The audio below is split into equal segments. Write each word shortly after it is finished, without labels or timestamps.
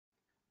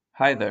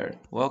Hi there,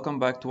 welcome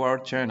back to our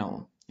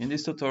channel. In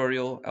this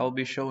tutorial, I'll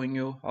be showing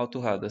you how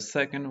to add a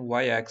second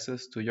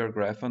y-axis to your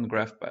graph on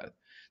GraphPad.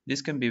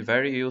 This can be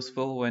very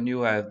useful when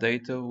you have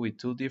data with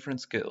two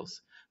different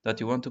scales that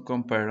you want to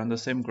compare on the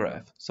same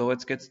graph. So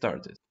let's get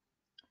started.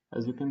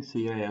 As you can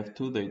see, I have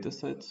two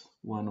datasets,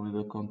 one with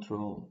a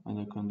control and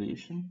a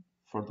condition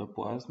for the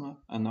plasma,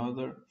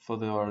 another for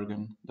the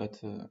organ that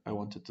I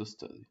wanted to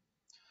study.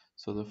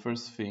 So the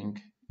first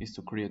thing is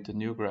to create a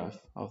new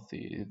graph of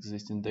the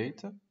existing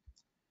data.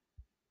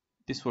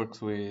 This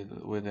works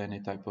with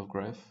any type of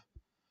graph.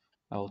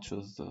 I'll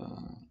choose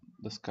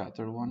the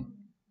scatter one.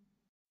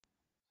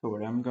 So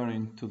what I'm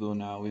going to do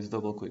now is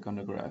double click on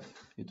the graph.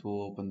 It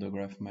will open the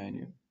graph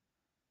menu.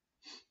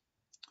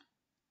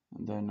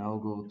 And then I'll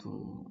go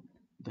to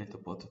data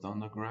plotted on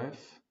the graph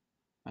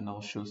and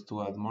I'll choose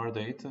to add more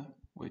data,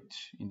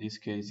 which in this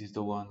case is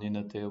the one in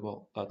the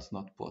table that's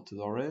not plotted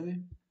already.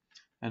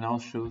 And I'll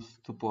choose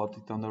to plot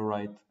it on the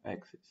right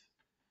axis.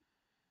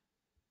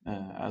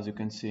 As you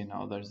can see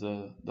now, there's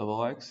a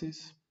double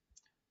axis.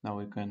 Now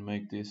we can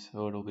make this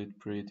a little bit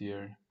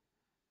prettier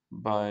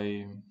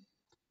by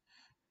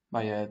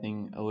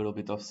adding a little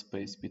bit of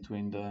space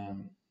between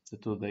the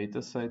two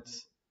data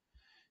sets.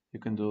 You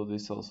can do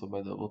this also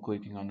by double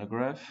clicking on the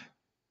graph.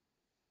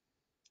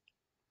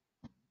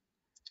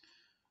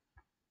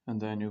 And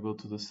then you go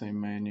to the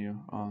same menu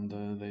on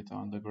the data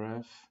on the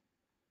graph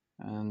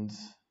and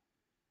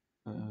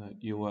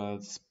you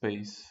add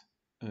space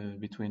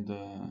between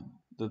the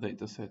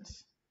data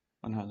sets.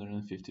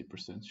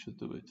 150% should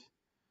do it.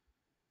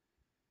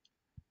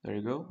 There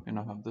you go, you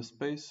now have the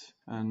space,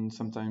 and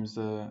sometimes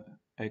the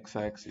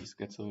x-axis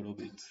gets a little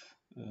bit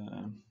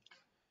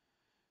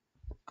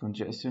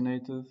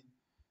congestionated,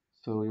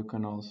 so you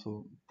can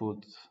also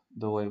put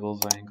the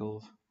labels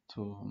angled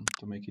to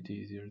make it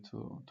easier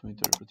to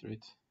interpret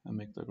it and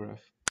make the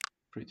graph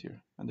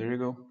prettier. And there you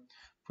go.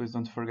 Please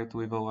don't forget to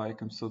leave a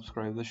like and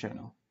subscribe the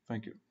channel.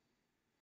 Thank you.